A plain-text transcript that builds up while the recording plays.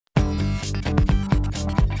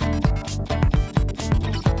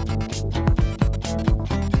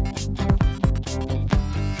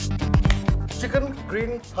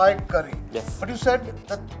green Thai curry. Yes. But you said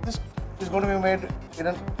that this is going to be made in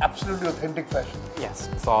an absolutely authentic fashion. Yes,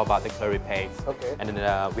 it's all about the curry paste. Okay. And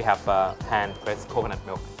then we have hand-pressed coconut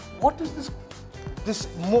milk. What is this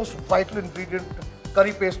most vital ingredient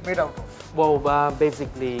curry paste made out of? Well,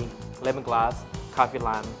 basically lemongrass, coffee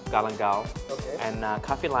lime, galangal. Okay. And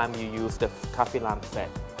coffee lime, you use the coffee lime set.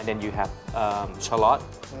 And then you have shallot,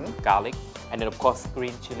 garlic, and then of course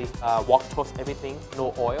green chili. Wok toast everything,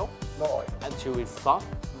 no oil. No oil. Until it's soft.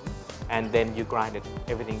 And then you grind it,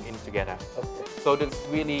 everything in together. Okay. So there's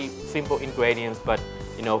really simple ingredients, but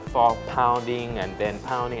you know, for pounding and then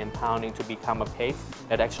pounding and pounding to become a paste,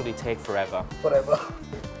 that actually takes forever. Forever.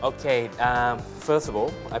 Okay, first of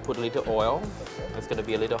all, I put a little oil. Okay. It's gonna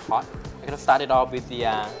be a little hot. I'm gonna start it off with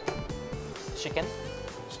the chicken.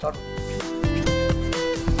 Start.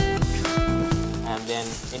 And then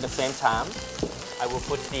in the same time, I will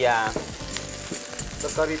put the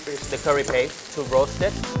curry paste to roast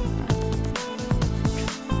it.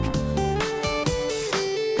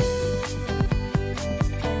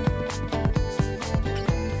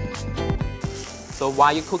 So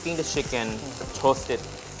while you're cooking the chicken, toast it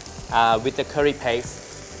with the curry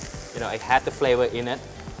paste. You know, it had the flavor in it.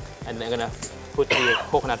 And then I'm gonna put the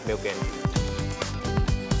coconut milk in.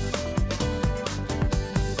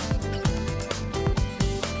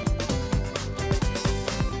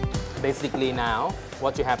 Basically now,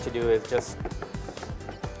 what you have to do is just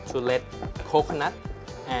to let coconut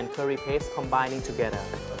and curry paste combining together.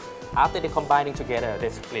 After they're combining together, they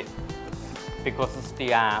split. Because it's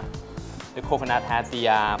the coconut has the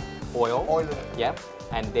oil. Oil in it. Yep.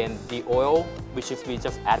 And then the oil, which is we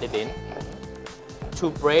just added in, to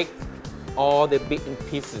break all the bits in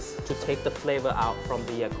pieces to take the flavor out from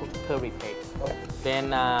the curry paste. Okay.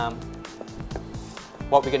 Then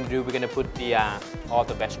what we're going to do, we're going to put the all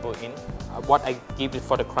the vegetable in. What I give it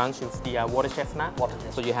for the crunch is the water chestnut.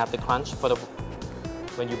 So you have the crunch for the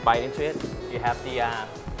when you bite into it. You have the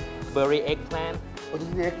berry eggplant. What is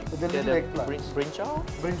the little eggplant? Brinjal?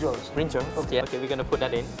 Brinjals. Brinjals. Okay. Yeah. Okay, we're going to put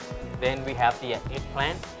that in. Then we have the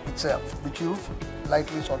eggplant. Itself, which you've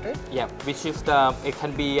lightly sauteed. Yeah, which is the it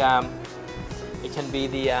can be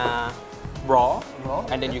the raw,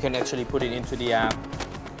 and then you can actually put it into the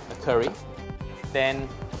curry. Then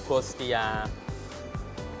of course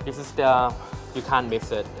this is you can't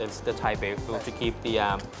miss it. It's the Thai basil to keep the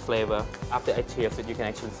flavor. After I taste it, you can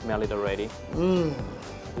actually smell it already.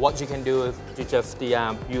 What you can do is you just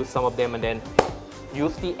use some of them and then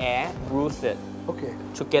use the air, bruise it. Okay.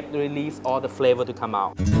 To release all the flavor to come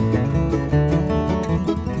out.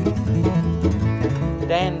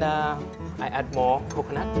 Then I add more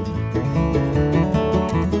coconut.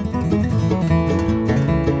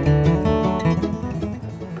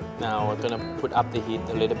 Now we're gonna put up the heat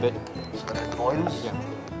a little bit. So that it boils. Yeah.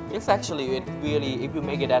 It's actually, if you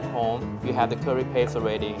make it at home, you have the curry paste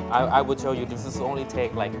already. I would tell you this is only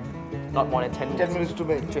take like not more than 10 minutes. 10 minutes to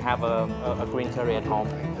make. To have a green curry at home.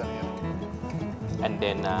 And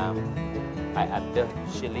then I add the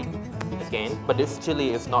chili again. But this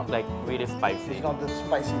chili is not like really spicy. It's not the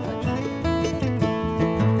spicy actually.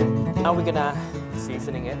 Now we're gonna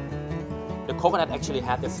seasoning it. The coconut actually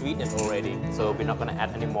had the sweetness already, so we're not gonna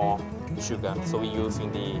add any more sugar. So we're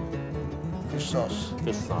using the fish sauce.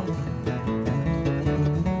 Fish sauce.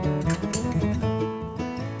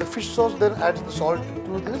 The fish sauce then adds the salt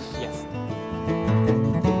to this? Yes.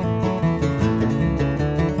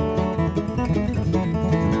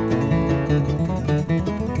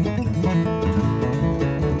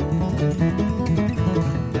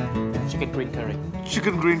 Chicken green curry.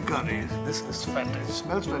 Chicken green curry. This is fantastic. It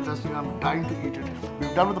smells fantastic. I'm dying to eat it.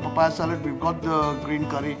 We've done with the papaya salad. We've got the green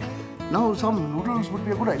curry. Now some noodles would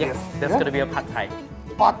be a good idea. Yes, that's going to be a pad thai.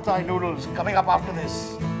 Pad thai noodles coming up after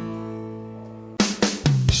this.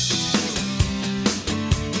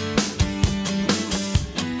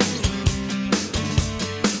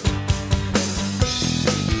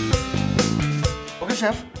 Okay,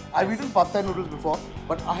 chef. I've eaten pad thai noodles before,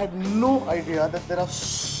 but I had no idea that there are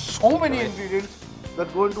so many ingredients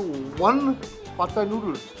that go into one pad thai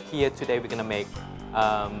noodles. Here today we're gonna make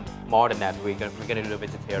more than that. We're gonna do the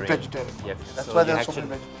vegetarian. Vegetarian. Yes. That's so why there are so many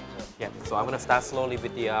vegetables. Yeah. So I'm gonna start slowly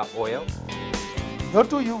with the oil. Here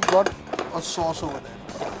too, you've got a sauce over there.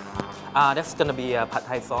 That's gonna be a pad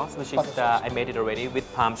thai sauce, which is I made it already with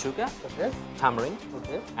palm sugar, tamarind,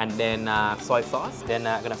 and then soy sauce. Then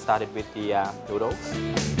I'm gonna start it with the noodles.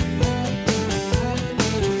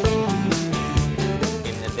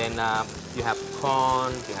 And then you have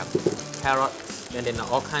corn, you have carrots, and then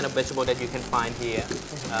all kind of vegetable that you can find here.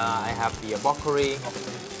 I have the broccoli,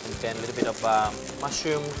 and then a little bit of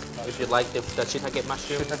mushroom, if you like the shiitake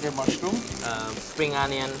mushroom. Shiitake mushroom. Spring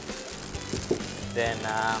onion. Then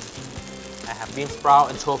I have bean sprout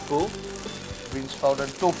and tofu. Bean sprout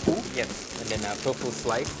and tofu. Yes. And then tofu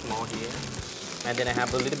slice, small here. And then I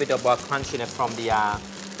have a little bit of crunchiness from the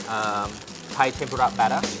Thai tempura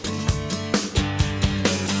batter.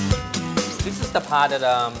 This is the part that,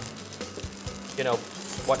 you know,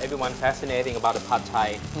 what everyone fascinating about the pad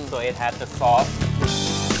Thai. So it has the sauce.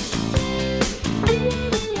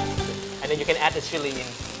 And then you can add the chili in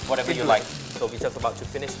whatever you like. So we're just about to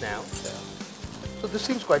finish now. So this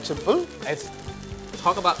seems quite simple. Let's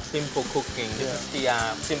talk about simple cooking. This is the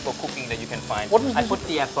simple cooking that you can find. What is I this? put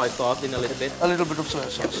the soy sauce in a little bit. A little bit of soy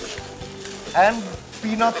sauce. And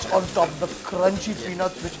peanuts on top, the crunchy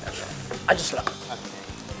peanuts, which I just love. Okay.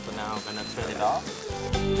 So now I'm gonna turn it off.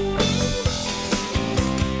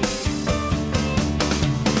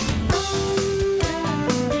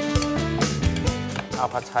 Our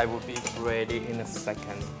pad Thai will be ready in a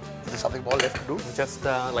second. There's something more left to do. Just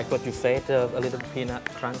like what you said, a little peanut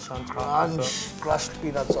crunch on top. Crunch, crushed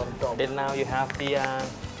peanuts on top. Then now you have the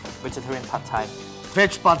vegetarian pad Thai.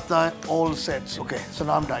 Veg pad Thai, all sets. Okay, so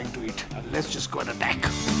now I'm dying to eat. Let's just go and attack.